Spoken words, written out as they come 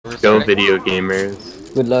video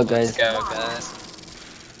gamers. Good luck, guys. Let's go, guys.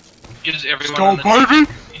 Gives everyone on the team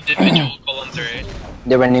individual columns, right?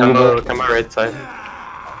 They're running Uber. Come on right side.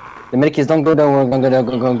 The medikits don't go down, we're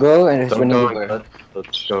gonna go, and it's Don't running go Uber.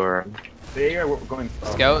 let's go around. They are going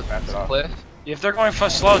Scout, cliff. If they're going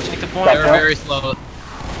slow, take the point. They're very slow.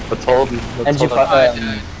 Let's hold. Let's hold up.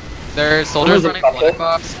 Their soldiers Who is it, running Papa? black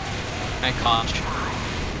box and conch.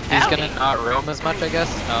 He's gonna not roam as much, I guess.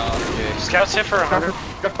 Oh, okay. Scouts hit for 100.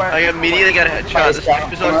 I immediately got a headshot.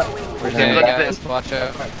 This is on. Okay, Look at guys, this. watch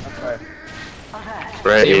out.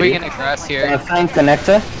 Right. See if we can aggress here. Flank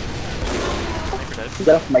connector.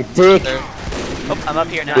 Get off my dick. Oh, I'm up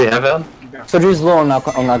here now. Do we have him? Soldier's low on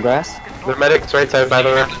our grass. The medic's right side by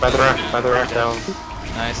the rock, down.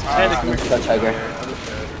 Nice. Touch Tiger.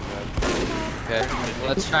 Okay,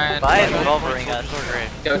 let's try and Buy and revolvering us.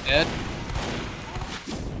 go dead.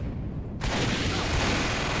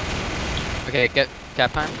 Okay, get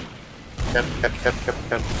cap time. Cap.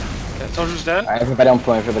 Soldier's dead. Alright, everybody on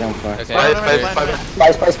point, everybody on point. Okay, Spy.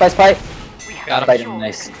 got Spy him. them,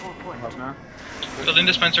 nice. Building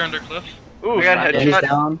dispenser under cliff. Ooh, we got a He's headshot.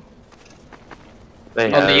 down.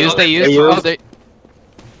 They Oh, they use. They use. Oh, they.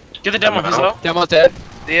 Get the demo, he's low. Demo's dead.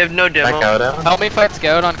 They have no Back demo. out out. Help me fight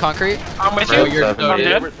Scout on concrete. I'm with Oh, you. you're I'm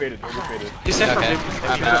dead. Overfaded. He's hit Okay, for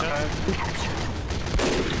I'm out.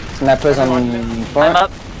 Snappers on I'm point.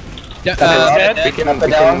 up. Yeah, dead. We can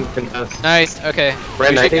contest. nice. Okay. Right, We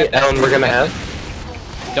should 90, get that. Alan, we're gonna have.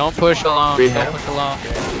 Don't push alone. We Don't have. push alone.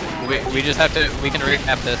 We just have to. We can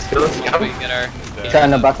recap this. Let's Once go. we get our. Sky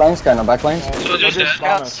on the backlines, Soldier's dead.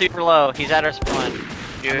 Scout's super low. He's at our spawn.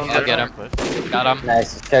 I'll get him. Got him.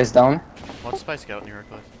 Nice, Sky's down. One spy scout near our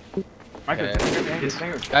cliff.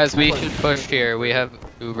 Guys, we should push here. We have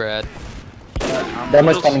Uber ad.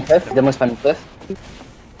 Demo's spanning cliff.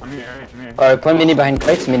 I'm here. Alright, point mini behind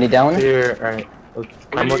crates, mini down. Here, alright.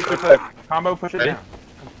 Combo, Combo, push it Ready? down.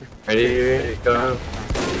 ready, go.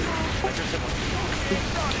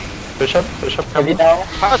 Push up, Heavy combo. down.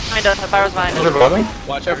 Fire's behind us. Fire's behind Is it us. rolling?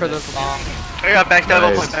 Watch out for this long. I got back down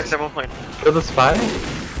Nice. 1 point. Back down 1 point. Kill the spy.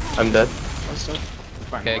 I'm dead.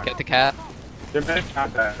 Okay, get the cat. They're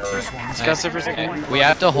not that. Nice. Okay, we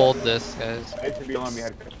have to hold this, guys.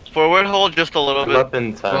 Forward hold just a little I'm bit. up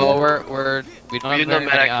in time. Well, we don't have You know very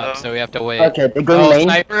many medic, up, though. so we have to wait. Okay, they're going Oh, main.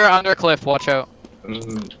 sniper under cliff. Watch out.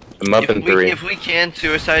 I'm up in 3. If we can,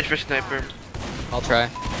 suicide for sniper. I'll try.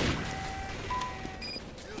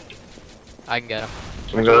 I can get him.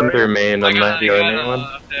 I'm going through main, I'm not healing anyone.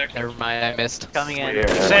 Never mind, I missed. Coming in. Yeah.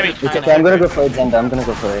 Sammy. It's okay, I'm gonna go for it, Zenda. I'm gonna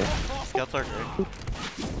go for it. Scouts are great.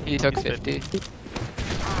 He took 50.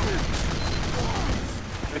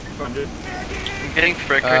 I'm getting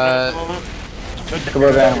frick right now. at the moment. Go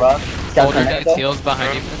over and rock. Scout Soldier gets connector. heals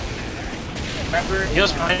behind you.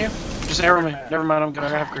 Heals behind you. Just arrow me. Never mind, I'm gonna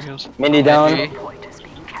have her heals. Mini down.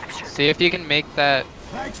 See if you can make that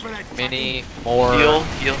mini more Heal.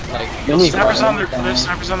 like. Mini Snipers on down. their cliff.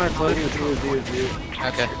 Snipers on their cliff.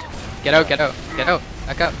 Okay. Get out.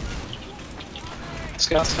 Back up.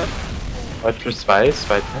 Scouts dead. Watch for spies,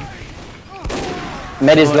 spy 10.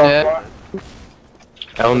 Med is Oh, low. dead.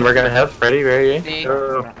 Ellen, we're gonna have. Ready? Ready.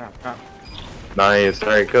 Go. Nice,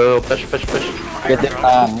 alright, go. Push. Get the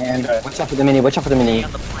man. Watch out for the mini.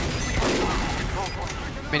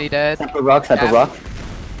 Mini dead. Sniper rock.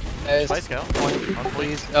 Guys, Spy scout.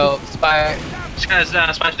 please. Oh, spy. Spy's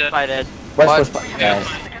dead. Spy's dead. Spy dead. Watch What? for spy. Yeah.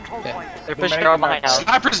 They're pushing our behind house.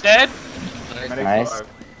 Sniper's dead. Nice.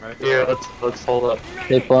 Here, let's hold up.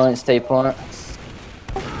 Stay point.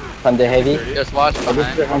 Time the heavy. Just watch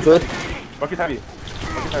behind. 100. Bucket heavy.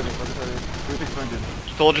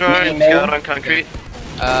 Soldier and Medium scout on concrete.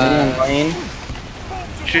 Medium lane.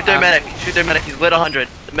 Shoot their medic. He's lit 100.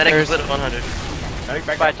 The medic is lit 100.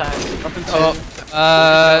 Back time.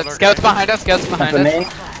 Oh, scouts behind us. Time the main.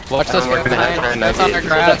 Watch this We're right gonna behind. try and Scouts on their not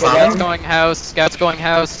grass. get- Scouts going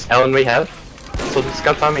house. Ellen, we have. So the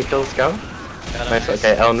scout's on me, kill the scout. Nice,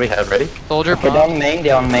 okay, Ellen, we have. Ready? Soldier Okay, bomb.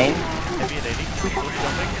 they're on main. Heavy at 80. Soldier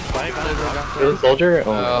jumping. Spy got Kill the soldier.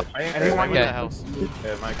 Oh, Oh, Anyone in Okay. the house.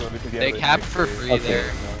 they capped for free Okay.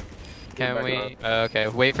 there. Can we? Okay,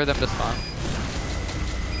 wait for them to spawn.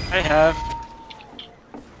 I have.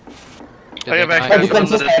 Did I they got back not to use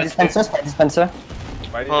the them? Dispenser.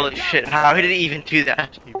 Holy shit, how did he even do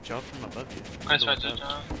that? He jumped from above you. Nice fight,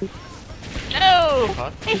 No!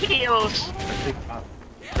 Caught. Heals!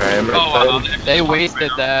 Alright, I'm Oh, right side. They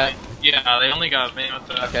wasted that. Yeah, they only got me with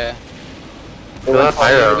the. Okay. Kill that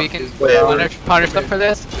pyro. We can Wait, punish them for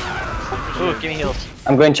this. Ooh, give me heals.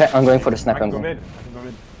 I'm going for the sniper.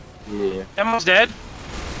 Yeah. Demo's dead.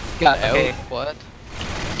 Got Okay. out. What?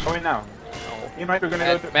 Going now. You might be gonna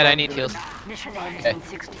go to. Med, I need heals.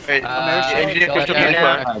 Wait, Uh, engineer pushed up yeah, really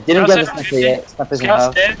yeah. far. Didn't get the Scout's sniper yet. Sniper's in Scout's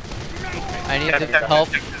house. dead. I need to help.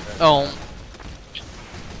 Oh.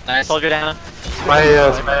 Nice. Soldier down.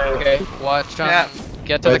 Okay, watch on. Yeah.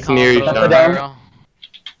 Get to the That's near each combo. other. Down.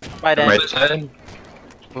 By dead. Right side.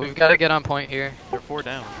 We've got to get on point here. They're 4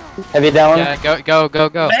 down. Heavy down. Yeah, go.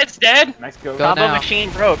 Med's dead. Nice go. Go Combo now. machine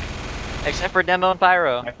broke. Except for Demo and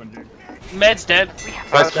Pyro. Nice one, dude. Med's dead.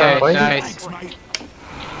 First Okay, point. nice. Guys,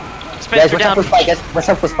 Spencer watch out down. for spy. Guys, watch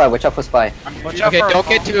out for spy. Watch out for spy. Watch out Okay, for don't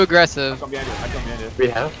get too aggressive. I come behind you. I come behind you. We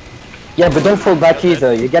have. Yeah, but don't fall back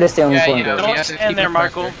either. You gotta stay on the Yeah, point. yeah. guys. We Don't have to stand keep there, the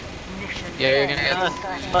pressure. Michael. Yeah, you're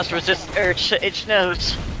gonna get. Must resist itch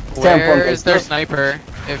nose. Stay on point, Where guys. is their sniper?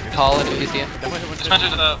 If Paul is easy.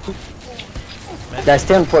 Spencer's up. Guys,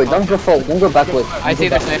 stay on point. Don't go forward. Don't go backwards. I see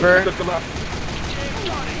the sniper. Good luck.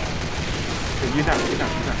 Use that. Use that.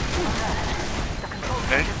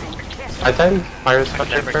 I think Pyro's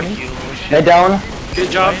touching for me. Head down.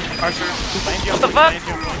 Good job, Archer. What the fuck?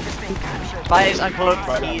 Spy is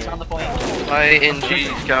uncloaked. He's on the point. My NG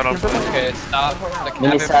scout on point. Okay, stop. The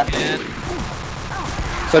Mini cabin sap. in.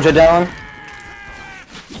 Soldier down.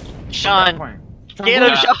 Sean. Point. Get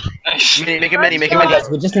him, Sean. Make him many, make him Come on, many.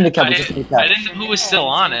 guys. We just need a cap. We just need a I cap. didn't know who was still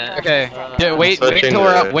on it. Okay. Yeah, wait Switching till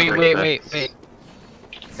we're the up. Wait. coordinates.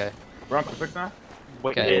 We're on quick now.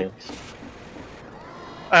 Okay.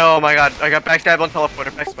 Oh my god, I got backstab on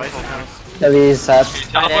teleporter. Backstab. Heavy sap.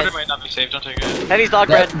 Teleporter might not be safe, don't take it. Heavy's dog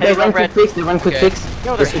They red. Heavy's run dog quick red. fix. They run quick Okay. fix.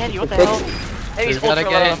 Yo, They they're switch handy. What the quick hell? fix. Heavy's We gotta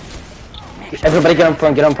ultra get low. in. Everybody get on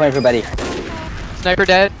point. Get on point, everybody. Sniper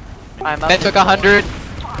dead. I'm up. Med took 100.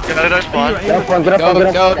 Get out of our spawn. Get on point. Get on Go, point. Get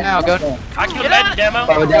on go point. now, go. I killed Med Demo.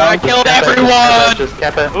 Power I down. killed Cap it, everyone. Just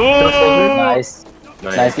cap it. Nice.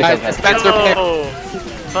 Nice. Nice. Guys, Nice. dispenser pick. Oh,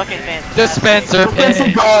 fucking fantastic. Dispenser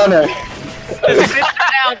pick. Corner.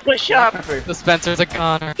 Down, push up. Dispenser's a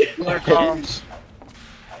goner. Clear columns.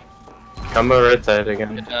 Combo red side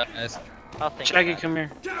again. Good job, guys. I'll think Shaggy, about come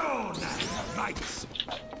here.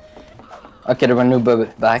 Okay, they run new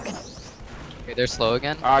back. Okay, they're slow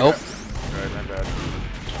again. Ah, Nope. Alright, my bad.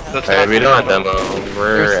 That's Alright, we don't have demo. demo.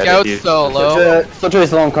 We're Your at scout's a so low. Soldier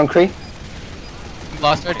is low on concrete. We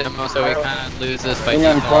lost our demo, so we kind of lose this by Wing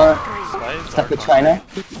on default. front. Stuck with China.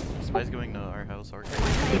 Spy's going to our house. Our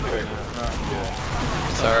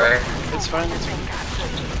Sorry. It's fine. It's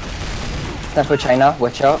fine. Stuck with China.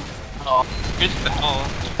 Watch out. Good call.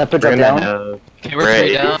 Sniper We're drop gonna down. have. Okay, we're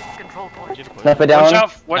 3 down. Sniper Watch down.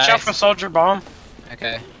 out! Watch out Nice. for Soldier Bomb.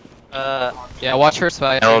 Okay. it. Yeah, watch her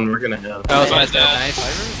spy. Ellen, we're gonna have. That was my dead. Nice.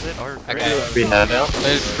 Spy's at our Okay. We have.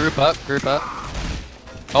 Let's group up.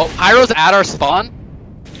 Oh, Pyro's at our spawn.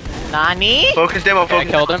 Nani? Focus demo, Okay, I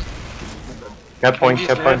focus. killed him. Cap point.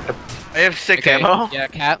 Cap point. I have 6 Okay. ammo. Yeah,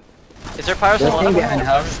 Cap. Is there Pyro still They're on staying him? behind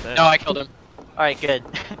house. No, I killed him. Alright, good.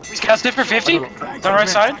 Scout's dead for 50? On the right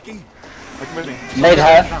side? Look with me. Made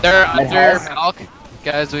half. They're Mid under house. Malk.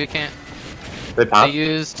 Guys, we can't. They They pop.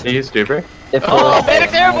 used. They use Duper. They Oh, fall.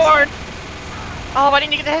 Medic's airborne! Oh, why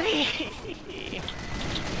didn't you get the heavy?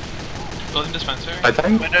 Building dispenser. By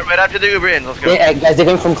time. Right after the Uber in, let's go. Guys, they're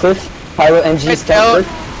going from cliff. Pyro NG Nice scout.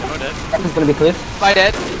 kill. It's gonna be cliff. Spy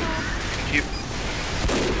dead.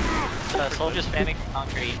 Soldier's spamming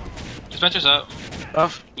concrete. Dispenser's up.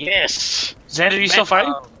 Buff. Yes! Xander, you still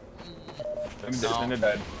fighting? I'm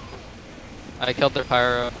dead. I killed their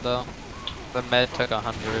pyro though. The med took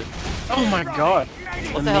 100. Oh my god.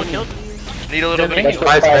 What the hell killed? Need a little bit. That's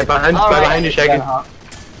Spy behind. Spy Alright. behind you, Shaggy. I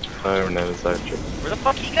don't know this actually. Where the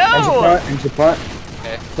fuck he NG go? point. NG point.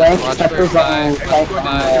 Okay. Flank. Watch Sniper's for on five. flank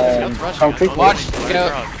on concrete. Watch,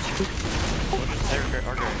 scout.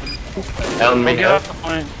 Ellen, we Get off have. the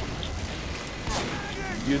point.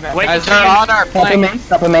 Use that. Wait, Guys, they're on our Sniper flank. main.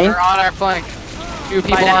 Sniper main. They're on our flank. 2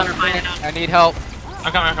 people Find on out, our find flank. out. I need help.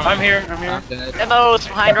 I'm coming. I'm here. I'm here. I'm dead. Demos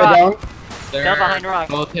behind Sniper rock. down. They're behind rock.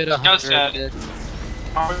 both hit Scout's 100.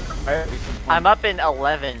 I'm up in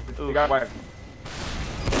 11. You Ooh. got wiped.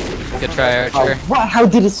 Good try, Oh, Archer. what? How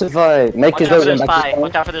did he survive? Make Watch his out way for the back spy. to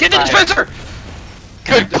Watch out for the Get the spy. dispenser!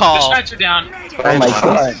 Good call. Dispenser down. Oh my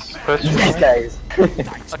god. Push. These guys.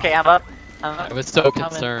 Okay, I'm up. I'm up. I was so I'm coming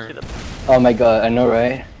concerned. to the- Oh my god, I know,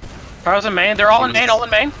 right? Pyro's in main. They're all in main. All in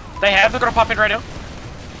main. They have. They're gonna pop in right now.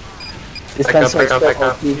 Dispenser Back up, is back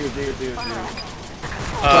up. OP.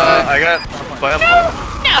 I got.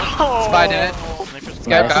 No! Spy dead. This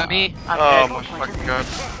guy Nice. got me. I'm Oh dead. my fucking god.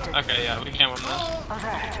 Okay, yeah, we can't win this.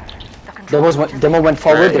 Demo went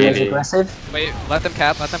forward, Alright, they was 80. aggressive. Wait, let them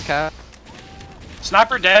cap.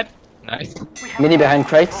 Sniper dead. Nice. Mini behind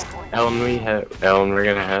crates. Ellen, we're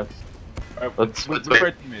gonna have. Let's What's wait. the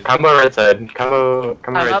first team is? Combo right side. Combo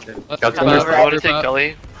I'm right up. side. Let's Got go. some I want to take Up.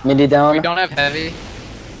 Kelly. Midi down. We don't have heavy.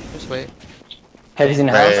 Just wait. Heavy's in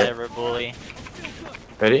the Right. house. Whatever, bully.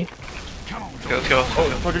 Ready? Let's go.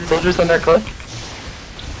 Soldiers on their cliff.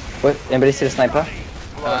 What? Anybody see the sniper?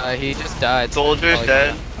 He just died. Soldier's Oh,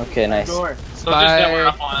 dead. Okay, nice. Spy, dead, we're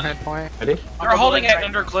up on. head point. Ready? They're holding it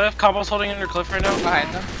under cliff. Combo's holding it under cliff right now.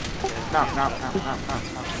 Behind them.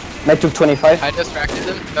 Med took 25. I distracted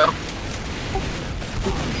them. Go.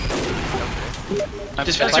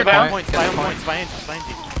 Dispenser Spy down. point, Spy get on the point, spy in, spy in.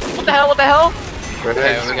 What the hell? What the hell? Right,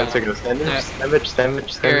 Okay, we got let's go.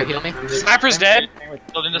 Sandwich. Here, heal me. Sniper's dead.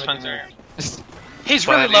 Building dispenser. He's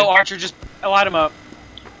really low, Archer. Just light him up.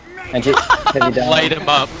 Magic. Heavy down. Light him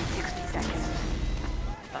up.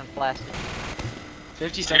 I'm blasted. 50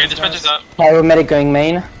 Okay, seconds. dispenser's guys. up. Pyromedic going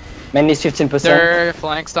main. Main needs 15%. They're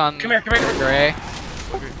flanked on Come here. gray.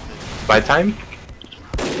 By time?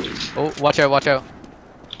 Oh, watch out, watch out.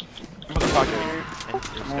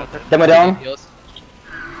 Demo down. Heals.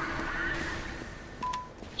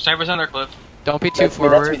 Sniper's on their cliff. Don't be too That's me,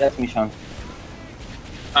 forward. that's me, Sean.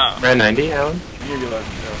 Oh. Ran 90, Alan? You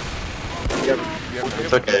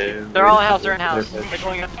It's okay. They're all in house. They're in house. They're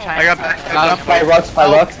going up to China. I got back. Got him. Spy rocks,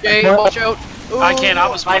 spy rocks. Jay, watch out. I can't. I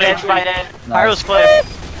was Spy dead. Spy dead. Pyro's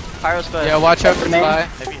cliff. Pyro's cliff. Yeah, watch out for Main. Spy.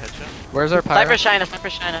 Heavy headshot. Where's our pyro? Sniper China. Sniper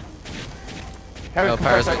China. Oh,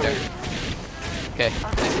 pyro's right there. Okay.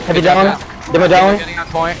 Heavy down. Demo down. Getting on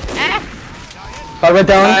point. Pyro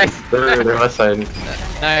down. Nice. They're left side.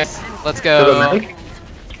 Nice. Let's Kill the go. medic?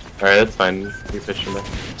 Alright, that's fine. You fish him.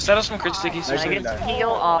 Set up some crit stickies. Can I get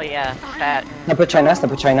heal? Oh yeah. Fat. Sniper China,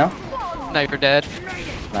 sniper China. Sniper dead.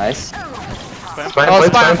 Nice. Spine Oh,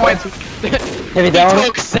 point, spy spine point. point. Heavy He down.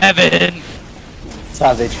 took 7.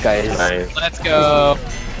 Savage, guys. Nice. Let's go.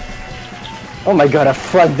 Oh my god, I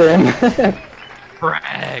flooded them.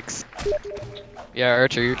 Frags. Yeah,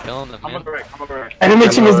 Archer, you're killing them, I'm man. on the right, I'm on the right. Enemy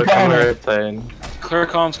team is Come down. right side. Clear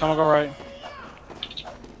comms. Come on, go right.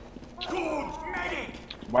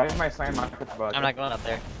 Why is my sign not at the bottom? I'm not going up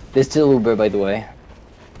there. There's still Uber, by the way.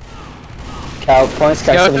 Cow points,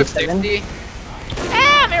 cow Go took 77. 60.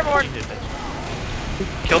 Ah, I'm airborne.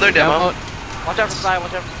 Kill their demo. Watch out for Spy.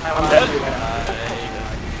 Watch out for Spy. I'm dead.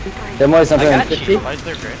 Demo is I got 150. you. Spy's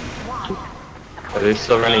there, great. Are they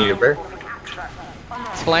still running Uber?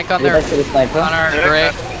 Let's flank on Heavy their back to the sniper. on our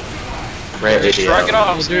gray. Right, 80. Strike it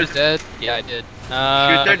off. Soldier's dead. Yeah, I did.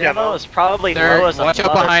 Shoot their Demo demo. is probably There. low as a Watch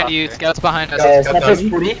out behind you. motherfucker. Scouts behind us. Sniper's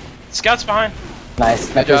 40. Scouts behind. Nice,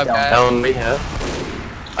 Good sniper's job, down. guys. Alan, we have.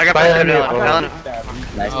 I got Spy back on you. Alan.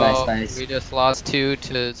 Nice, Oh, nice. we just lost 2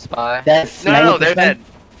 to Spy. That's No, they're 90%.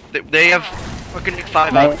 dead. They have fucking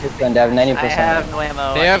 5 out. 90%, they have 90%. I have no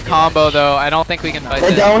ammo. They have combo though. I don't think we can fight They're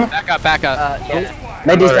this. down. Back up, back up. Yeah.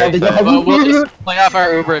 Maybe it's Alright, down. They don't have Well, we'll just play off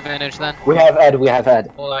our Uber advantage then. We have Ed, we have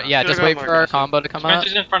Ed. Hold on. Yeah, Should've just wait got for our Marcus. combo to come up.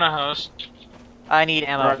 Dispenser's in front of house. I need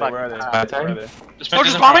ammo. Where are they? Fuck. Where are they? Spy time? Where are they? Dispenser's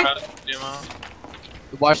Soldier's in front of bombing? house.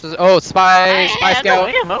 Demo. Watch this. Oh, Spy I have no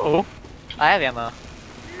Scout. ammo. I have ammo.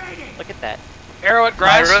 Look at that. Arrow at I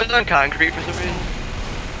grass. rode on concrete for some reason.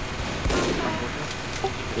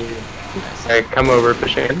 Alright, come over,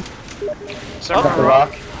 push in. Sniper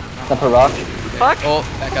rock. Sniper rock. Fuck. Oh,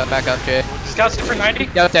 back up, Jay. Scouts in for 90.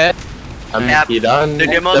 Scout dead. I'm Yep. done. The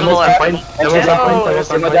demo's on the Demo's left. point. Demo's on point. Demo's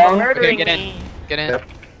on Demo point. down. Murdering get in. me. Get in. Yep.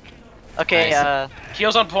 Okay, Nice.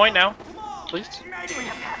 Keel's on point now. Please.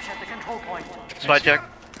 Spy check.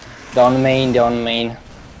 Down main.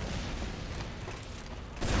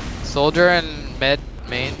 Soldier and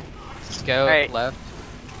main. Scout Alright. left.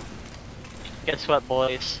 Guess what,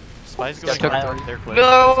 boys? Spy's going took dark, him. they're quick.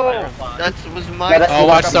 No! That was my. Yeah, that's- Oh,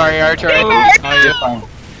 watch. Sorry, Archer. Oh, You're fine.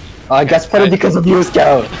 I got spotted because of you,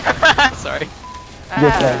 Scout. you. Sorry.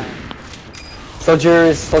 You're fine.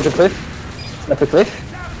 Soldier cliff. Sniper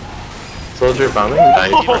cliff. Soldier bombing.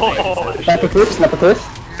 Nice. Sniper cliff.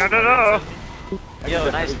 No. Yo,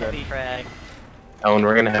 nice heavy frag. Alan,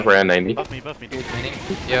 we're gonna have around 90. Buff me, dude.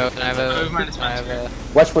 Yo, can I have a? Move my Can I have a?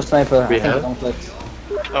 Watch for sniper. We I think have? it's on cliff.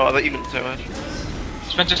 Oh, I thought you meant so much.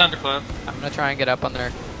 Dispenser's under cliff. I'm gonna try and get up on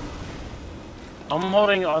there. I'm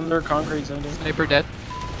holding under concrete zone. Sniper dead.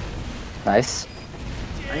 Nice.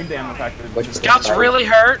 I need the ammo package. Watch for Scouts sniper. really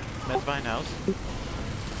hurt. Med's behind house.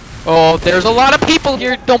 Oh, there's a lot of people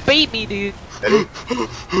here. Don't bait me, dude.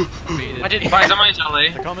 I didn't. Spies on my telly.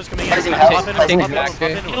 The combo's coming in. Rising Pop house, in, rising pop in, house.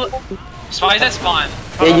 pop in. Spies at spawn.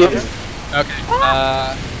 Yeah, you. Okay.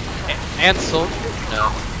 And soldier.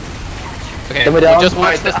 No. Okay. Demo down. Just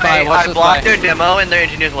watch the spy. Watch I the blocked spy. their demo and their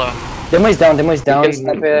engineer's low. Demo is down. You can-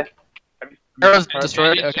 Sniper. Arrow's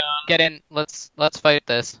destroyed. Engine's Okay. down. Get in. Let's fight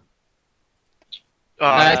this.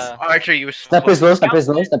 Oh, Archer, you were Sniper is low. Sniper is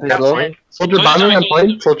low. Yeah, low. point. Soldier bombing on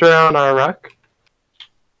point. Soldier on our rock.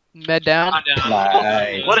 Med down.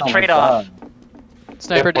 Nice. What a Oh my trade-off. God.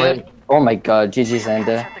 Sniper dead. Oh my God, GG's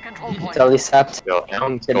Ender. Totally sapped. Yo,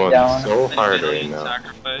 Alan's Get going down. so hard right now.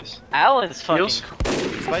 Sacrifice. Alan's fucking.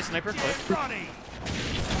 Spy sniper, cliff.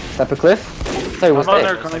 Sniper cliff? Sorry, what's I'm on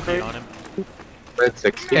that? there, Cliff. On him. We're at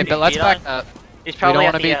 60. Okay, but let's back up. He's We probably don't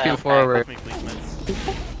at want to be the, too forward. Help me, please,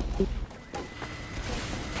 man.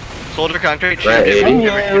 Soldier concrete. We're at 80.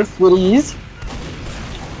 Here, sweeties.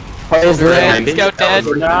 What is Red, that? 90. scout dead.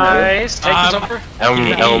 Nice. Take this over.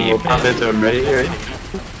 Elm will pop into him. Ready here.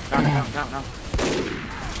 No.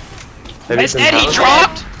 Is Eddie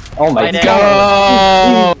dropped? Oh my Right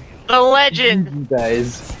God. The legend. You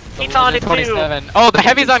guys. He's on it too. 27. Oh, the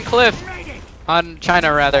heavy's on cliff. On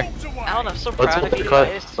China, rather. Alan, I'm so Let's proud hold of the you cut.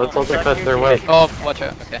 guys. Let's hold the Suck cut your their dick. way. Oh, watch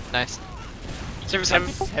out. Okay, nice. Service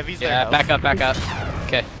heavy. Heavy's there. Yeah, house. back up, back up.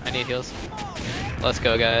 Okay, I need heals. Let's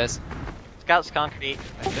go, guys. Scout's concrete.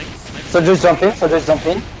 I think. Sniper. Soldiers jumping, soldiers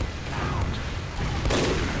jumping.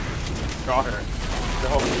 Got her. The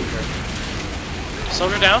whole team.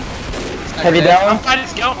 Soldier down. Heavy down. Fight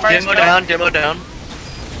scout. Fight Demo scout. down, demo down.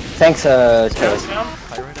 Thanks, Scout's Charles. down.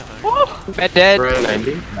 Pyro down. Med dead. We're at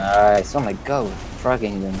 90. Nice. Oh my God, we're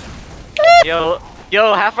frogging them. Yo,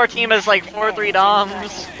 half our team is like 4-3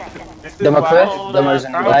 doms. Demo cliff. Hold Demo's on.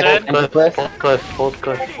 in the I'm back. dead. Demo cliff. Hold cliff. Hold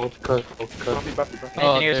cliff. Hold cliff. Hold cliff.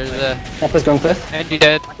 Oh, Engineers there's a Sniper's going cliff. Andy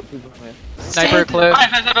dead. Sniper cliff.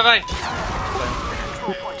 Bye.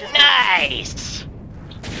 Nice.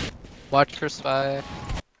 Watch for spy.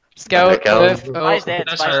 Scout Back out. cliff. Oh, Spy's dead.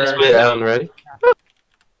 That's Spy's her. dead. Wait, Alan, ready?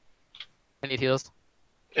 I need heals.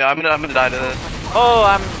 Yeah, I'm gonna die to this. Oh,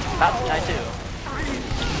 I'm about to die too.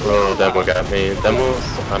 Oh, Demo got me.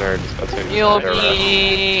 Demo's on our dispenser. Heal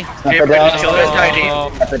me. Sniper down. Kill this guy,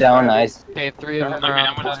 Oh, Sniper down. Nice. okay, 3 of them Okay, are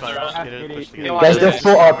I'm on. gonna Push it, Yo, Guys, they're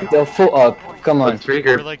full up. They're full up. Come on. Let's We're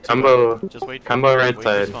regroup. like two Combo. up. Just wait for Combo right wait for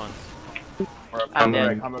side. spawns. I'm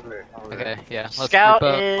Combo. dead. Okay, yeah. Let's Scout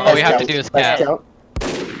group up. is- All we have to do is Let's scout.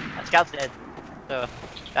 scout. Scout's dead. So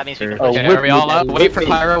that means we can Sure. push. Okay, whip are we all me, up? man, Wait whip for me.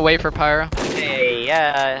 pyro, wait for pyro. Hey,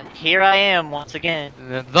 here I am once again.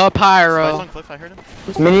 The Spy's pyro. on cliff, I heard him.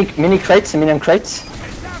 Mini crates, minion crates.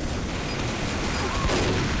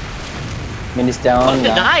 Mini's down.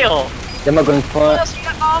 Denial. Demo going What front. else you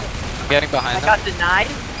got, Mom? Getting I behind them. got denied.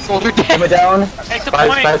 Soldier Demo dead. down. Take the Spy,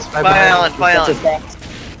 point. spy, spy, Bye, Alan, bye, Alan.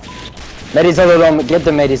 Medis all alone. Get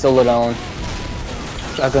the medis all alone.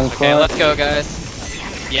 Shotgun Okay, front. let's go, guys.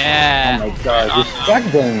 Oh Yeah. my God, you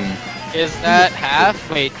fucked them. Is that half?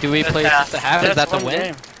 Wait, do we play half. just a half? Is that the one win?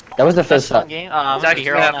 game. That was the That's first one half. game. I'm gonna Next be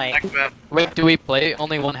here all map, night. next map. Wait, do we play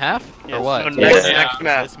only one half? Yes. Or what? So next, Yeah. next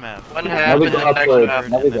map. This map. One Now half we and go then next upward. map.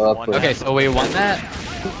 Now we go And then upward. Okay, so we won that?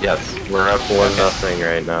 Yes, we're up 1-0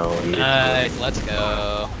 right now. Nice, let's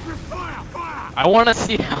go. I want to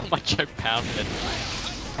see how much I pounded.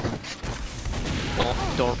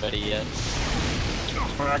 Don't ready yet.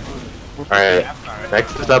 Alright,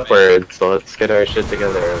 next is upward, so let's get our shit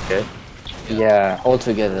together, okay? Yeah, all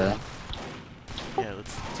together. Yeah,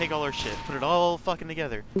 let's take all our shit, put it all fucking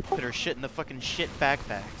together. Put our shit in the fucking shit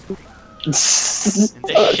backpack. And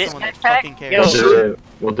take Shit someone that backpack? fucking cares. Yo. We'll do it.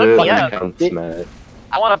 We'll do it when Yeah. it counts, Matt.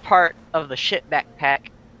 I want a part of the shit backpack.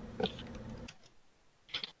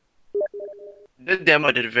 The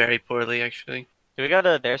demo did very poorly, actually. Do we go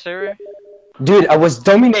to their server? Dude, I was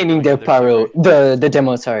dominating the pyro. The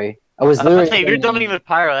demo, sorry. I was I was gonna literally. say, if you're dominating with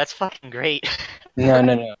pyro, that's fucking great.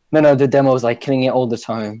 No, the demo was like killing it all the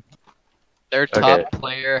time. Their top Okay.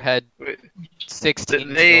 player had Wait,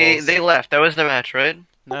 16 They kills. they left. That was the match, right?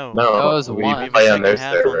 No. No, That was we one. We have a play on second their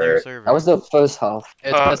half on their server. server. That was the first half.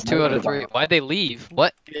 It's Uh, plus 2 out of 3. Why'd they leave?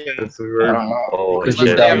 What? Yeah. Because we were- I don't know. Oh, Because shit,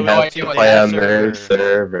 you we don't have know to what play their on their server.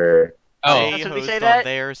 server. Oh, They That's what they host say on that?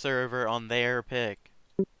 their server on their pick.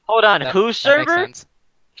 Hold on, that- whose that makes server? sense.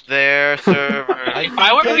 Their server. If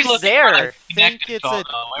I were to be It's looking there. at I think it's phone, a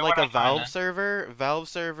though, where like would a I find Valve it? server. Valve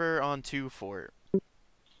server on 2-Fort.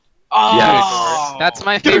 Oh, Yes. That's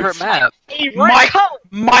my favorite map. Hey, Mike- Rick,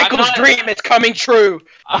 Michael's dream is coming true.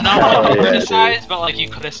 I'm not Oh, one to yeah, criticize, but like you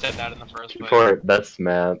could have said that in the first place. For best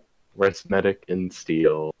map, worst medic in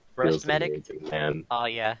steel. Breast Feels medic? amazing, man. Oh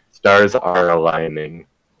yeah. Stars are aligning.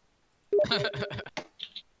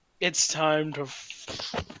 It's time to.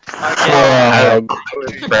 I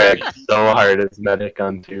would brag so hard as medic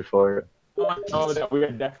on 2-4. Oh, that we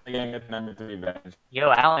are definitely getting an M3 badge.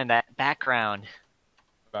 Yo, Alan, that background.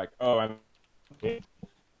 Like, oh, I'm.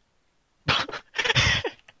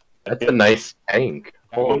 That's a nice tank.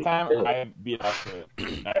 One Holy time, shit. I beat up to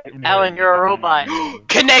it. Alan, you're a robot.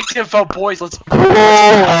 Connect info, boys. Let's.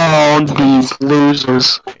 on these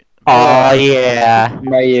losers. Oh yeah,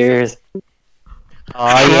 my ears.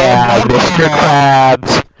 Oh yeah, Mr.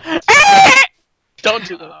 Krabs. Don't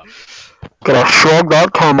do that. Gotta shrug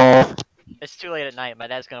that camera. It's too late at night. My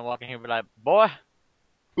dad's gonna walk in here and be like, "Boy,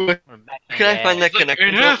 Can I find that connection?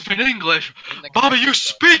 Enough in English! Bobby, you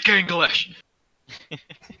speak English!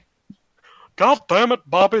 God damn it,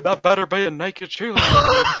 Bobby, that better be a naked cheerleader.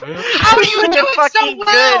 How are you doing fucking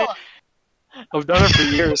good? I've done it for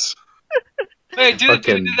years. Wait, do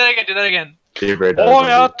that again. Boy,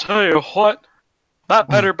 I tell you what, that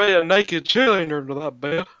better be a naked cheerleader to that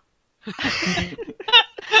bed.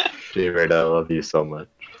 Jaybird, I love you so much.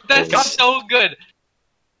 That's so good.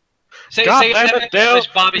 Say damn it, Dale,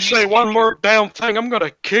 Bobby, you say one more damn thing, I'm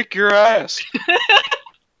gonna kick your ass.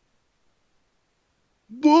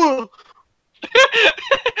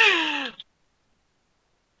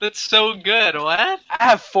 That's so good, what? I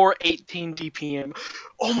have 418 DPM.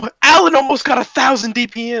 Oh my, Alan almost got 1,000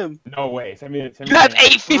 DPM. No way. Send me You have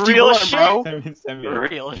 851, bro. Send me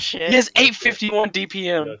Real shit. He has 851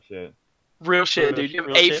 DPM. Real shit. Real shit, dude. You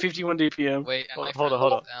have 851 DPM. Wait, hold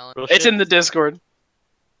on. It's in the Discord.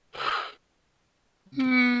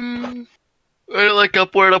 Like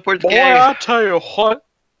upward Boy, gay. I tell you what.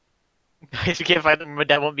 Guys, you can't find him. My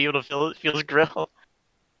dad won't be able to feel his grill.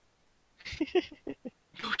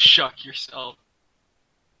 Go chuck yourself.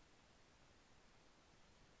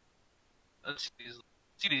 Let's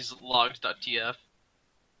see these logs.tf.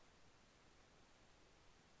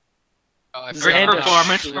 Great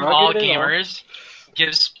performance from all gamers.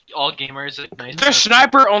 Gives all gamers a nice. Their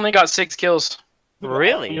sniper only got 6 kills.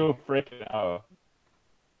 Really? You freaking oh.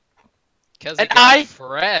 And I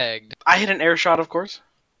fragged. I hit an air shot, of course.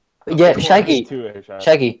 Yeah, Shaggy. Shaggy.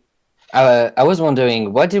 Shaggy. I was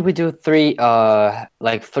wondering, why did we do 3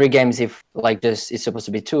 games if like this is supposed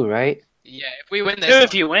to be 2, right? Yeah, if we win this, 2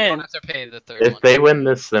 if you win. We'll have to pay the third If one. they win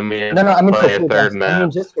this, then we have No, to I mean play for a third product. map. I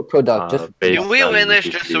mean just for product. Can we win this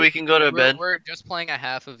just so we can go to bed? We're just playing a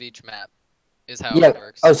half of each map. Is how Yeah. it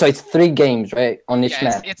works. Oh, so it's 3 games, right? On each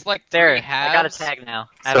map. It's like There, 3 halves. I got a tag now.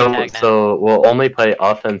 I have a tag now. So we'll only play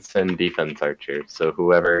offense and defense archer. So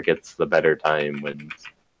whoever gets the better time wins.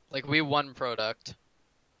 Like we won product.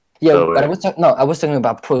 Yeah, So, but I was talking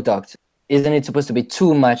about product. Isn't it supposed to be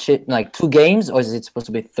 2 matches, like 2 games, or is it supposed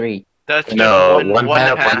to be 3? That's No, just one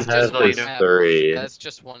half half just is later. 3. That's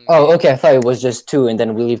just one. Oh, game. okay. I thought it was just 2, and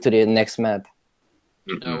then we leave to the next map.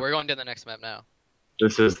 No, we're going to the next map now.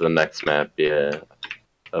 This is the next map, yeah.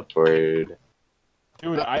 Upward.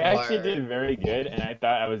 Dude, I actually did very good, and I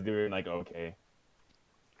thought I was doing like okay.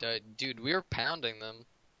 Dude, we were pounding them.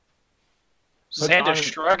 Xander's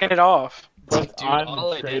shrugging it off. What's Dude, on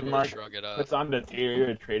all I did was trademark? shrug it up. What's on the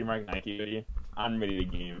tier trademark Nike hoodie? I'm ready to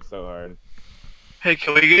game so hard. Hey,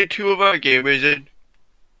 can we get 2 of our gamers in?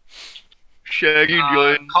 Shaggy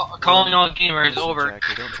join. Calling all gamers over.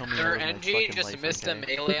 Jackie, don't tell me Their you're living my NG fucking just life, missed a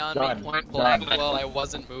okay? melee on me Done. point blank Done. while I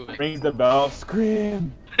wasn't moving. Rings the bell,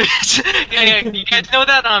 scream! yeah, you guys know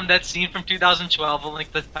that scene from 2012 when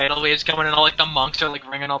like the tidal waves coming and all like the monks are like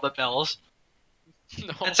ringing all the bells.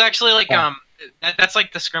 No. That's actually like that's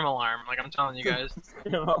like the scrim alarm. Like I'm telling you guys.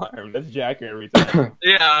 Scream alarm. That's Jacker every time.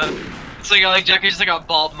 Yeah, it's like Jackie's just like a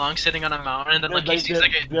bald monk sitting on a mountain, and then like he sees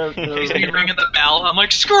like he's like ringing the bell. I'm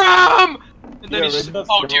like scrum, and then he's just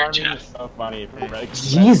oh dear Jeff. So funny.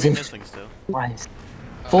 Jesus Missing still. Christ.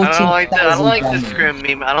 I don't like that. I don't like the 14,000 scrim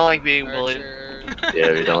meme. I don't like being bullied.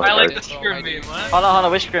 Yeah, we don't I like Archer. the scrim meme. What? Hold on,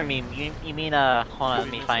 which scrim meme? You mean, hold on, let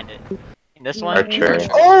me find it. This one? Archer.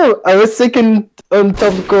 Oh, I was second on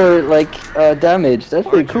top score, like, damage. That's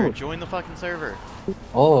pretty Archer, cool. join the fucking server.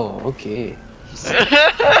 Oh, okay. You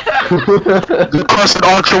cuss at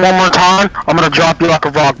Archer one more time, I'm gonna drop you like a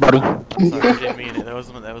rock, buddy. Sorry, I didn't mean it. That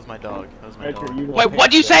was my dog. That was my dog. Wait,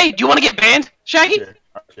 what'd you say? Do you want to get banned, Shaggy?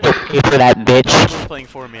 Fuck you for that, He bitch. was playing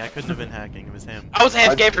for me. I couldn't have been hacking. It was him. I was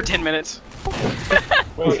AFK for 10 minutes.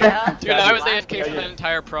 Dude, I was AFK for the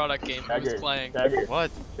entire product game. I was playing. Jagger. What?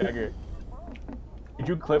 Jagger. Did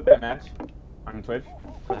you clip that match on Twitch?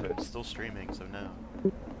 I'm still streaming, so no.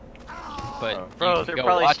 But Bro, you they're can go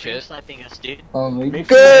probably watch stream it. sniping us, dude. Oh my Make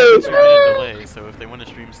god. sure It's a 2-minute delay, so if they want to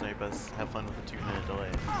stream snipe us, have fun with the 2-minute delay.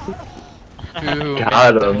 2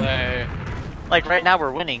 Got him. delay. Like right now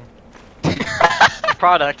we're winning.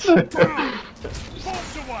 Product.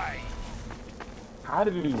 How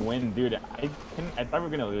did we win, dude? I thought we were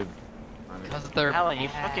gonna lose. Because they're Alan, you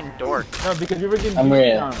fucking dork. No, because we were getting I'm beat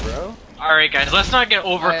ready. on, bro. Alright guys, let's not get I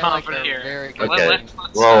overconfident like here. very Let's- Okay. let's,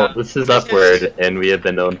 Well, this is Upward, and we have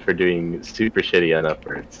been known for doing super shitty on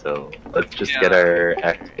Upward, so let's just get our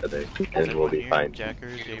act together, and we'll be fine.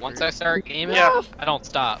 Once I start gaming, Yeah. I don't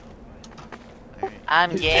stop.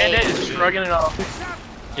 I'm gay. Bandit is shrugging it off.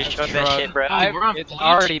 Just shrug that shit, bro. It's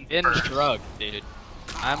already been shrugged, dude.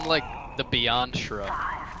 I'm like the beyond shrug.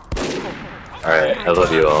 Alright, I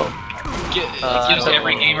love you all. Gives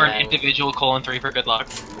every gamer an individual :3 for good luck.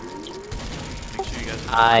 Make sure you guys.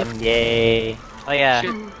 I'm gay. Oh yeah.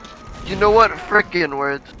 You know what? Frickin'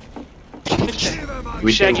 words.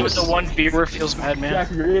 We can Shaggy with just... the one viewer feels bad, man.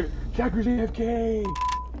 Jacker's AFK!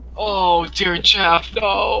 Oh dear Jeff,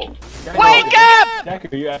 no. Wake up! Jacker,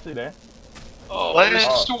 are you actually there? Oh, What?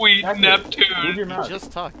 sweet Jacker, Move Neptune. your You mouse.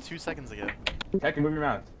 just talked 2 seconds ago. Jacker, move your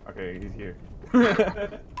mouse. Okay, he's here.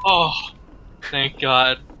 Oh, thank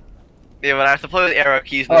God. Yeah, but I have to play with arrow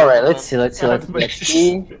keys now. Alright, let's see. Let's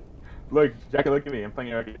see. Look, Jacker, look at me. I'm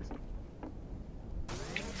playing arrow keys.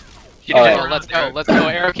 Alright. Let's go.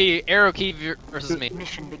 Arrow key versus me.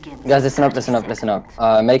 Mission begins. Guys, listen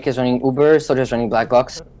up. Make is running Uber, Soldier's running Black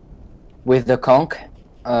Box. With the conch.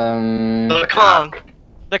 The conch.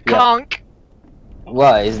 The conch.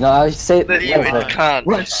 Why? Is not. I say. The you what? can't.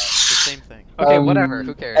 It's the same thing. Okay, whatever.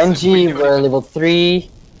 Who cares? NG, we're level 3.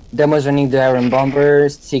 Demo's running the Iron Bomber.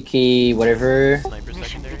 Sticky, whatever. Sniper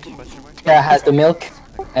secondary? Question mark? Yeah, has the milk.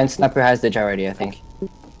 And Sniper has the Jarradi, I think.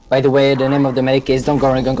 By the way, the name of the make is Don't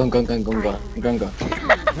Go. I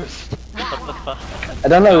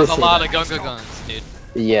don't know. There's a lot of guns, dude.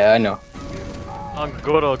 Yeah, I know. I'm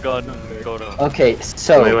Goro gun. Goro. Okay,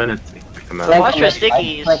 so. Wait, when it's... Come Flank out. Watch on your left side,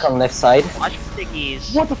 stickies. Flank on left side. Watch for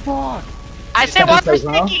stickies. What the fuck? I said watch for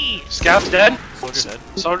Playground. stickies. Scout's dead. Soldier dead.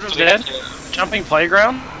 Soldier's dead. Jumping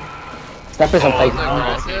playground. Sniper's on Oh, playground.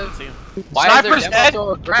 Aggressive. see him. Why Sniper's is there dead. demo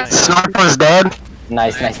so aggressive? Sniper's dead.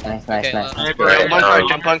 Nice. Okay, Jump on card,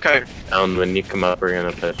 jump on card. Alan, when you come up, we're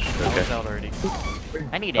gonna push. I Okay. was out already.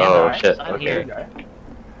 I need Oh, ammo. shit, I'm okay. here.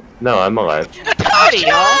 No, I'm alive. Howdy,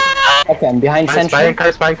 y'all. Okay, I'm behind Spine Sentry.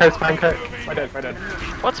 cart. My dead.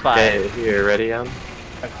 What's by? Okay, you ready, Alan?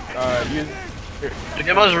 Use... The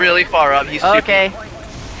demo's really far up. He's Okay.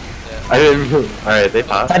 I didn't move. Alright, they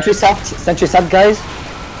popped. Sentry sub, guys.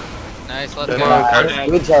 Nice, let's Demo go. cart.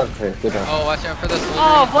 Good job, sir. Good job. Oh, watch out for this.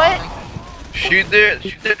 Oh, what? Shoot their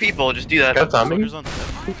people. Just do that. Scout's on me. Soldier's on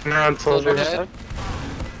set. Come on, soldier. Dead.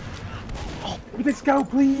 Let's go,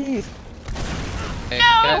 please! Okay,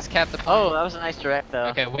 guys, cap the Oh, point. that was a nice direct though.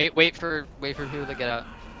 Okay, wait for people to get out.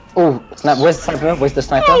 Oh, snap. Where's the sniper? Where's the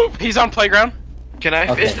sniper? He's on playground. Can I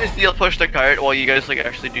Okay. fish this deal, push the cart while you guys like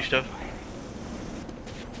actually do stuff?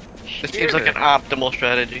 This seems like an optimal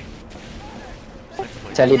strategy.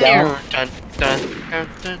 Telly down. Dun, dun, dun,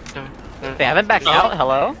 dun, dun, dun. They haven't backed out.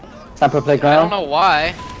 Hello. Sniper I don't playground. know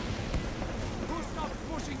why.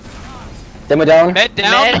 Demo down. Med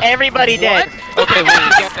down. Man, everybody dead. Okay,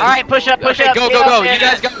 wait. All right, push up. Okay, go. You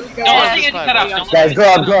guys go. Don't let the engine set up. Guys, go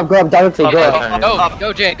up directly. Go up.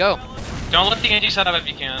 Go, Jay, go. Don't let the engine set up if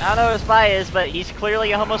you can. I don't know who Spy is, but he's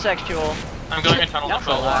clearly a homosexual. I'm going in tunnel to That's a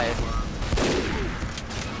full. lie.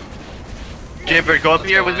 Jibber, go up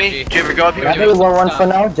here with me. Jibber, go up here. Not the level 1 for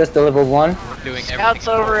now, just the level 1. We're doing Scouts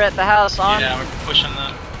everything. over at the house on. Yeah, we're pushing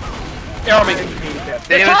the. Arrow me.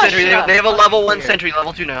 They have a sentry. They have a level 1 sentry.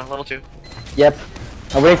 Level 2 now. Level 2. Yep.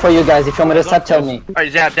 I'm waiting for you guys. If you want me to stop, tell me.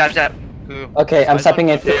 Alright, zap. Okay, I'm stopping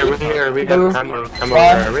it. Here, we're here. We Two, got combo. Come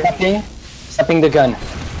One, over. stopping the gun.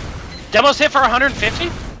 Demo's hit for 150.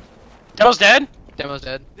 Demo's dead. Demo's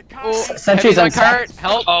dead. Sentry's on cart.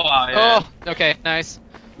 Help. Oh wow, yeah. Oh, okay, nice.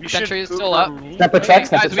 You Sentry is should still up. Sniper tracks,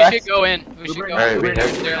 sniper Guys, we tracks. should go in. We should go. Alright, we in.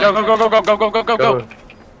 have- They're Go. Go.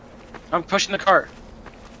 I'm pushing the cart.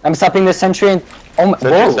 I'm stopping the sentry and... Oh my...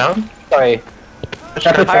 Sentry's Whoa! down. Sorry.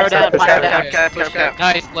 Sniper Fire tracks, down, sniper fire tracks. down. Cap, cap.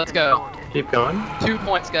 Nice, let's go. Keep going. 2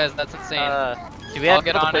 points, guys. That's insane. Do we I'll have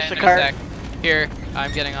get to on push it the in a cart? sec. Here,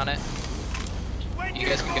 I'm getting on it. You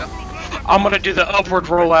guys can go. I'm gonna do the upward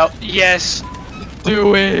rollout. Yes.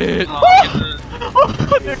 Do it.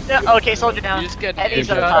 Okay, soldier down. You just get Eddie's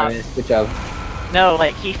Good up job, top. Good job. No,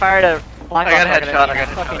 like he fired a black I got a box headshot, rocket I at got me. a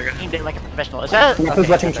headshot, Fucking I got a aimed it like a professional. Is that? Sniper's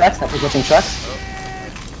watching tracks, sniper's watching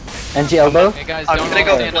tracks. NG elbow. Hey guys, I'm don't gonna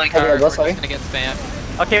go go in flank. car. Hey, We're sorry. just gonna get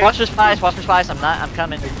spammed. Okay, watch for spies. Watch for spies. I'm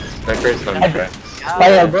coming. Sniper's on track.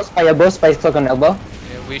 Spy elbow, spy cloak on elbow.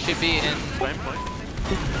 Yeah, we should be in.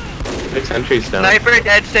 Big sentry's down. Sniper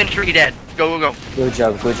dead, sentry dead. Go. Good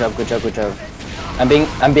job. I'm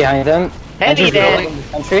behind them. Heavy NG's dead. rebuilding the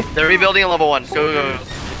sentry. They're rebuilding a level 1. Go.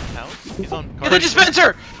 House? He's on Get cart. the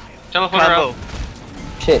dispenser. Telephone Combo. up.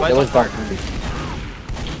 Shit, that was dark.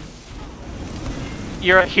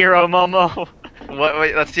 You're a hero, Momo. What?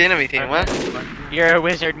 Wait, that's the enemy team. What? You're a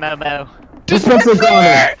wizard, Momo. Dispenser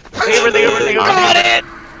gone! Over there. Got it.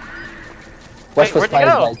 Watch Wait, for where'd they spies,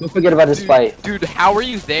 go? guys. Don't forget about the spy. Dude, how are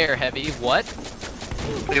you there, Heavy? What?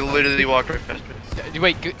 They literally walked right past me.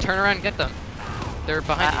 Wait, turn around and get them. They're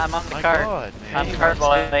behind you. I'm on the My cart. God, man. I'm the cart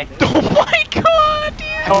boy. Oh my god, dude!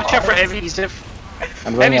 Watch out for heavy. He's if.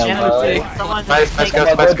 I'm running Heavy out. Spice, go,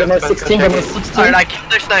 Spice, go, Spice, 16, go. go, 16. Alright, I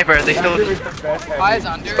killed their sniper. They still. Spies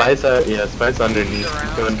under. Spice, yeah, Spice underneath.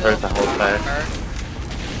 Going for the whole fire.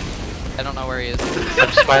 I don't know where he is.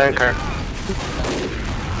 Spy on car.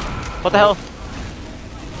 What the hell?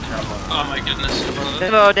 Oh my goodness.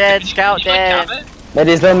 Demo dead, scout dead. Med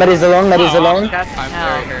is alone, med is alone. Scout I'm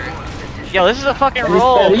down. very hurt. Yo, this is a fucking He's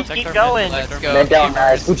roll. steady. Let's keep going. Let's go. Med down,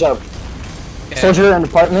 nice, good job. Okay. Soldier and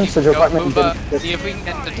apartment, soldier Go apartment. move up. See if we can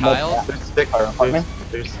get the tile.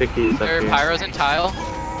 There's stickies There up are here. pyros in tile.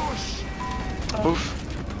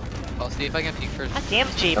 Oof. I'll see if I can peek first. God damn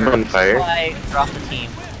it, Cheaper. I'm on fire. Why drop the team?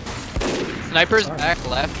 Sniper's back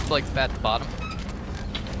left, like at the bottom.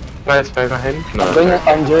 Spice behind? No. Bring it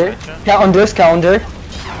under. Counter.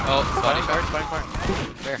 Oh, body shard.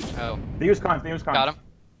 Where? Oh, They use con. got him.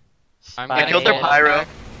 I'm I I getting killed their pulled pyro. back.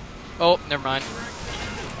 Oh, never mind.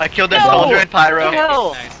 I killed their No! soldier and pyro.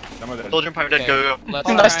 No! Nice. Some of them. Soldier and pyro dead. Okay. Go. Let's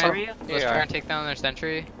Nice try, to- let's try and take down their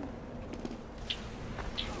sentry.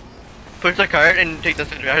 Push the cart and take the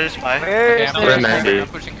sentry. I heard a spy. Where's I'm We're their in pushing- Andy. I'm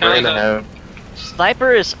pushing We're in Kyle. the house.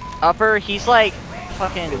 sniper is upper, he's like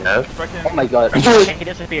fucking Yeah. Oh my god. he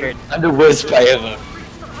disappeared. I'm the worst guy ever.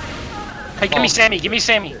 Hey, give me Sammy. Use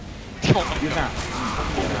that.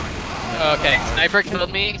 Okay, sniper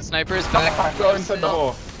killed me. Sniper's back. Go inside the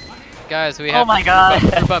hole. Guys, we Oh have my god.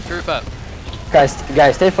 group up. Guys,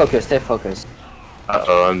 stay focused.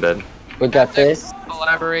 Uh-oh, I'm dead. We got this.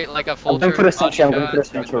 Collaborate like a full. I'm going for the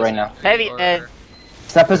sentry, right now. Heavy dead.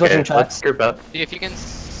 Snipers watching Okay, tracks. let's group up. See if you can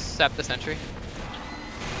sap the sentry.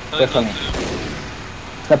 Wait for me.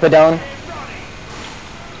 Sniper down.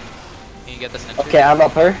 Can you get the sentry? Okay, I'm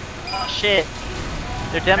upper. Shit.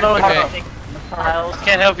 They're demoing Okay. tiles.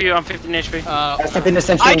 Can't help you. I'm 15 HP. I'm snapping the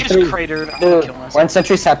sentry I in just 3, cratered. I'm 2, gonna kill myself. 1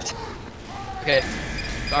 sentry sapped. Okay.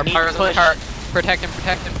 Our Need pyro's on the push. cart. Protect him.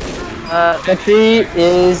 Sentry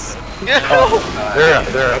is...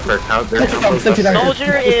 They're upper. Sentry down.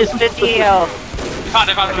 Soldier is 58 health.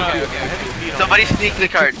 Okay. Somebody sneak the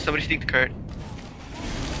cart. Somebody sneak the cart.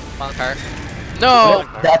 I'm on the cart. No!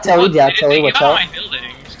 That's how we watch out. my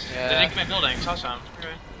buildings. Yeah. They didn't my buildings. Awesome.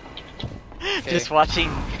 Okay. Just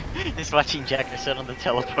watching Jefferson on the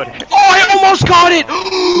teleporter. Oh, I almost got it!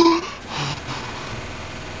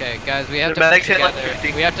 Okay, guys, we have The to push medics hit like together.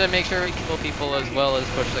 50. We have to make sure we kill people as well as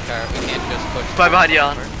push the cart. We can't just push. Spy behind you,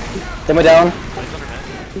 Alan. Demo down.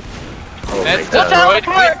 Oh Med's my god.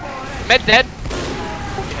 destroyed. Med dead.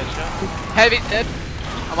 Heavy dead.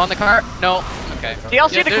 I'm on the cart. No. Okay. Do y'all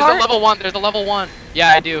see the there's cart? a level 1. There's a level 1. Yeah,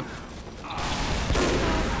 I do.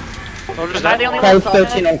 Am I the only one 5, saw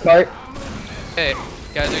 13 that? on cart. Okay,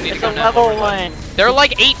 guys, we need It's to a go now. level 1. They're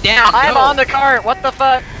like 8 down. I'm Go. on the cart, what the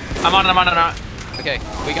fuck? I'm on it. Okay,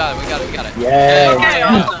 we got it.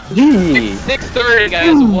 Yeah. Gee. 6:30,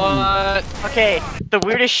 guys. What? Okay, the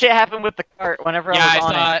weirdest shit happened with the cart whenever Yeah, I I was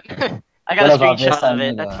on saw it. it. I got a What about this screenshot of time?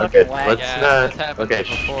 it, that's Okay, fucking whack. let's Yeah, not. this happened Okay,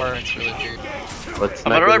 before. It's really weird. let's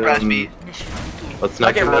I'm not gonna give run them. me. Let's not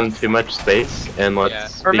Okay, give well- them too much space, and let's. Yeah.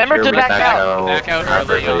 be Remember sure to we back out. Back out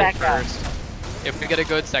properly. early. Back out. If we get a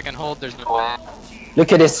good second hold, there's no way.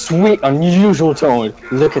 Look at this sweet, unusual tone.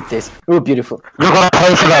 Look at this. Oh, beautiful. You're gonna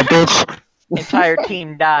pay for that, bitch. Entire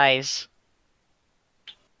team dies.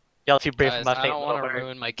 Y'all too brave Guys, for my I fate. don't want to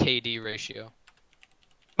ruin my KD ratio.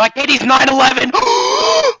 My KD's 911.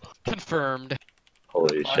 Confirmed.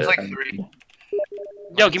 Holy It's shit. like 3.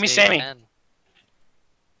 Yo, give me It's Sammy. 10.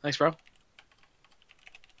 Thanks, bro.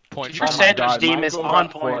 Point Your shot. Sandra's team mine is goes on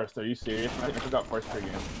up point. Force. Are you serious? I got force per game.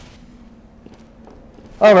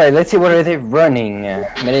 Alright, let's see what are they running.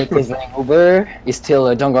 Medic is running Uber. Is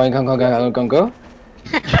still don't go.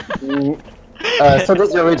 So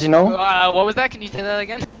that's the original. What was that? Can you say that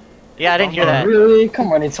again? Yeah, I didn't hear that. Really?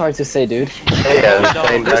 Come on, it's hard to say, dude. Hey,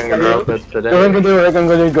 playing Danganronpa today.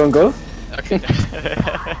 Go. Okay.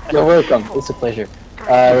 You're welcome. It's a pleasure.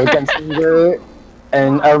 Gunsinger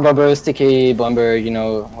and Iron Bomber, Sticky Bomber, you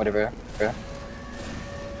know, whatever.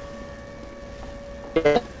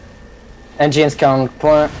 Engines count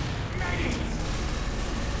point.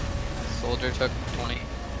 Soldier took 20.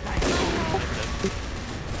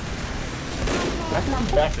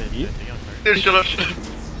 Dude, shut up.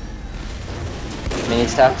 Mini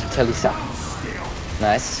staff, Telisa.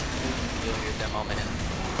 Nice. Demo man.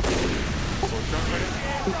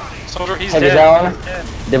 Soldier, he's Heavy dead. down.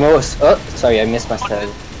 Demo was. Oh, sorry, I missed my stab.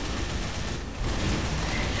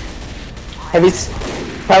 Heavy's.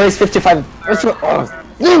 Power is 55. Oh,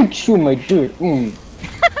 thank you, my dude. Futon.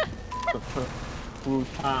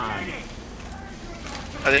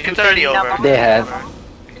 I think it's already over. They have.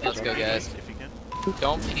 Let's go, guys.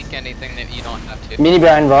 Don't peek anything that you don't have to. Mini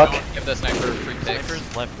Brian Rock. Give the sniper a free pick.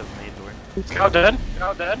 Sniper's left of main door. Scout dead.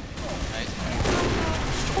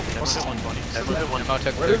 What's that 120? Demo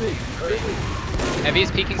took two.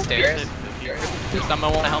 Heavy's peeking stairs. Does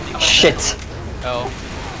someone want to help me? Shit. Oh.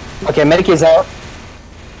 Okay, medic is out.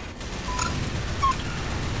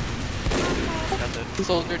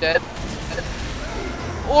 Soldier dead.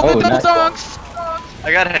 Oh, Oh, the nice. dunks!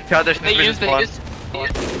 I got headshot. There's They used.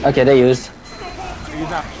 Okay, they used.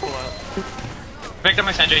 Picked up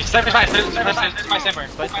my sentry. Sniper spy, sniper.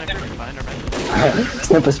 Behind our man.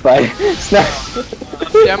 Sniper spy. Snap.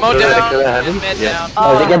 Demo down. Yeah. Mid down.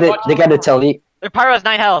 Oh, they got the telly. Their Pyro's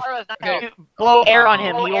 9 health. Blow air on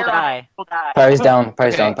him, he will die. Pyro's down.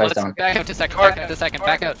 Pyro's down. let's Pyro's down. Back up to second. Back up to second.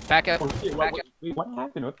 Back out. Back out. Back out. Wait, what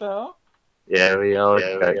happened? What the hell? Yeah, we all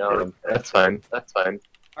got killed. That's fine. That's fine.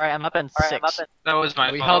 Alright, I'm up in 6. That was my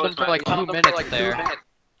fault. We held them for like 2 minutes there.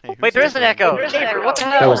 Hey, Wait, there is an echo. Chamber, what the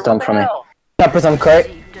hell? That was dumb from me. Sniper's on cart.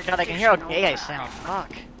 God, I can hear a AI sound.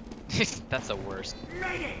 Fuck. That's the worst.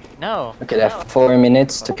 No. Okay, they have 4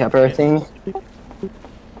 minutes to cap everything.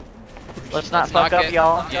 Let's not fuck up,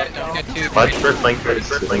 y'all. Yeah, don't get too Watch for flankers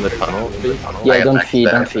in the tunnel, please. Yeah, don't feed,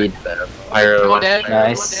 don't feed. Pyro. dead.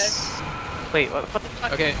 Nice. Wait, what the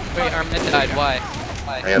fuck? Okay, wait, our mid died. Why?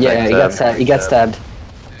 Yeah, he got stabbed. He got stabbed.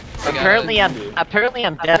 Apparently I'm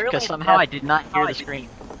deaf because somehow I did not hear the scream.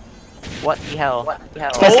 What the hell?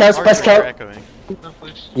 Spy scout, spy scout. Echoing.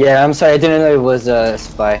 Yeah, I'm sorry, I didn't know it was a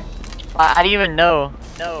spy. I didn't even know.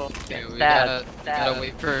 No. Okay, we Bad. gotta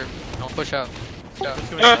wait for. Don't push out.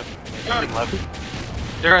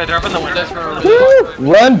 They're up in the windows for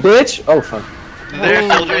Woo! Run, bitch! Oh fuck. Their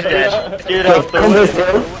soldier's dead. Get Wait, out the come way. this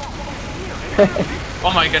down.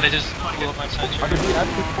 Oh my god, I just blew up my sentry.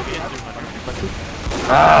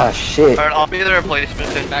 Ah, shit. Alright, I'll be the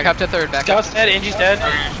replacement. Back up to third. Back up. Scout's dead, Angie's dead.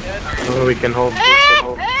 Oh, we can hold.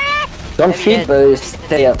 Don't feed, but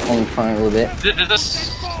stay up on point a little bit. Did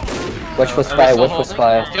this... Watch for spy, watch for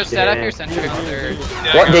spy. Just set up your sentry for third.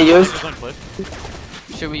 What they used?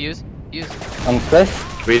 Should we use? Use. On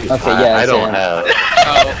cliff? We, Okay, yeah, I don't so- have.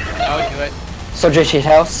 Oh, do it. Soldier shit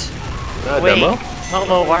house. Wait, Demo?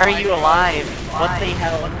 Momo, why are you alive? What the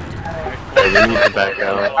hell? Okay, we need to back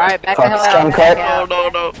out. Alright, back the Fuck, hell scam out. cut. back out. No.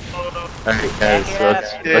 Alright, guys,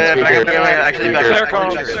 let's Yeah, be back here. up, actually back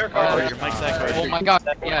up. Oh, your mic's echoing. Oh my god.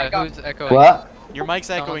 Yeah, who's echoing? What? Your mic's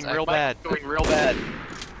echoing Someone's real bad.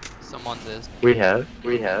 Someone's is. We have.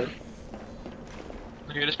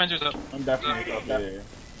 Okay, dispenser's up. I'm definitely up there.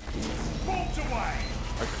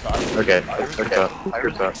 Okay, let's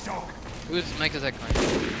go. Whose mic is echoing?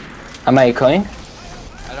 Am I echoing?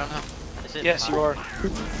 I don't know. Yes, you are.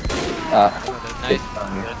 Nice.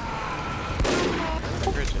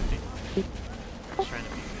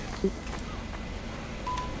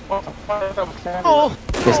 Oh!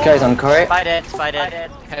 This guy's on cart. Spy dead.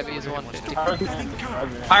 Heavy is 150.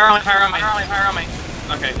 Fire on me.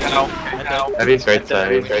 Okay, no. Heavy's right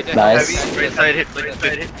side. Nice. Heavy, right side hit.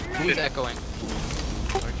 Who's echoing?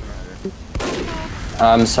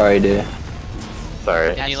 I'm sorry, dude.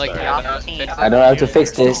 Sorry. Can you like sorry. grab it out and fix I don't have to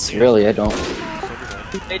fix this. Really, I don't.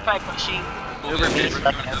 They try pushing. See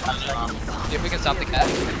if we can stop the cat.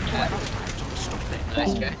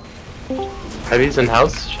 Nice, Jay. Heavy's in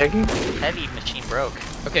house checking? Heavy machine broke.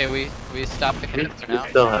 Okay, we stopped the We cat for now.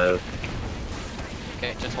 still have.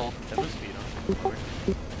 Okay, just hold.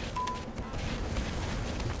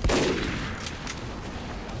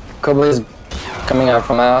 Kobo is coming out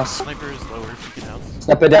from house. Sniper is lower, peeking house.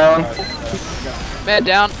 Sniper down. Man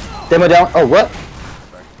down. Demo down. Oh, what?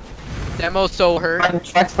 Demo so hurt.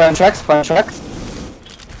 Prime tracks.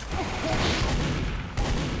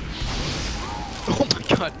 Oh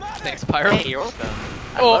my god. Thanks, Pyro. Hey, you're welcome.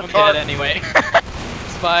 Oh, I'm dead anyway.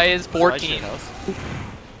 Spy is 14.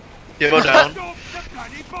 Demo down.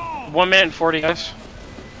 1 minute and 40, guys.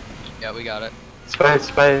 Yeah, we got it. Spy.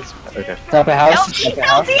 Okay. Sniper house. Sniper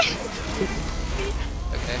house. Okay.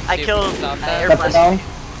 I see if we killed can stop that. air Sniper down.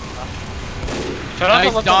 Shut up and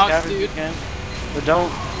Nice let dogs, them dude. But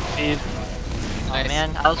don't feed. Oh Nice.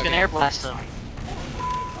 man, I was gonna air blast them.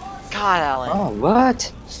 God, Alan. Oh,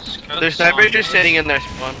 what? Their sniper's just sitting in their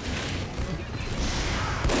spawn.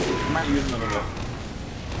 Might use another bit.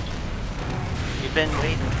 You've been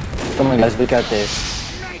waiting. Come on, guys, we got this.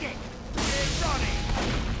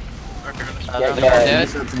 Yeah, dead.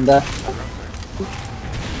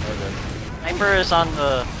 Sniper is on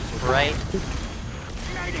the right.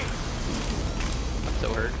 I'm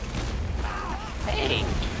so hurt. Hey.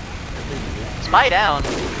 Spy down.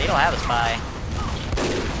 They don't have a spy.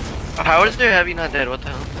 How is their heavy not dead? What the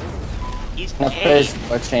hell? He's Sniper gay. is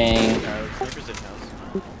watching. Sniper's in house.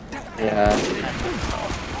 Yeah.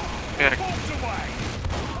 Yeah.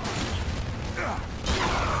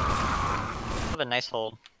 a nice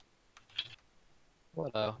hold.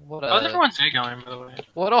 What a How's everyone's day going, by the way?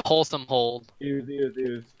 what a wholesome hold.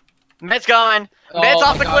 Mid's going. Oh Mid's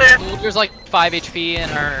off my the God, cliff. Soldier's like 5 HP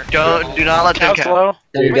and our. Do not let them Couch count. low.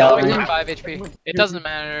 There you Wait, go. Soldier's 5 HP. It doesn't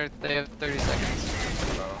matter. They have 30 seconds.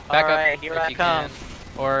 Back Alright, up here if I you come. can.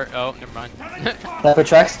 Or oh, never mind. Sniper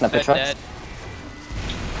tracks, sniper Dead, tracks.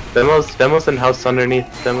 dead. Demos in house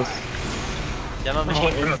underneath. Demos. Demo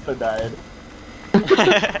machine. Insta died.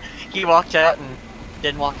 He walked out and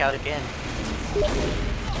didn't walk out again.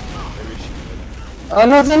 Oh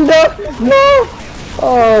no, Zinda! No!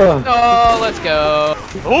 Oh! Oh, let's go.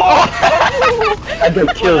 I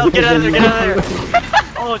got killed. Get out of there, get out of there.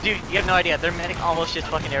 Oh, dude, you have no idea. Their medic almost just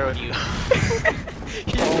fucking arrowed you.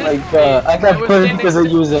 Oh my god, I got burned because of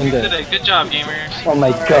using You did this. it. Good job, gamers. Oh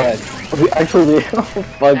my god. We actually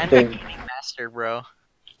fucked him. Master, bro.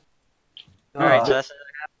 Alright, so that's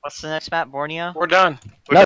what's the next map? Borneo? We're done.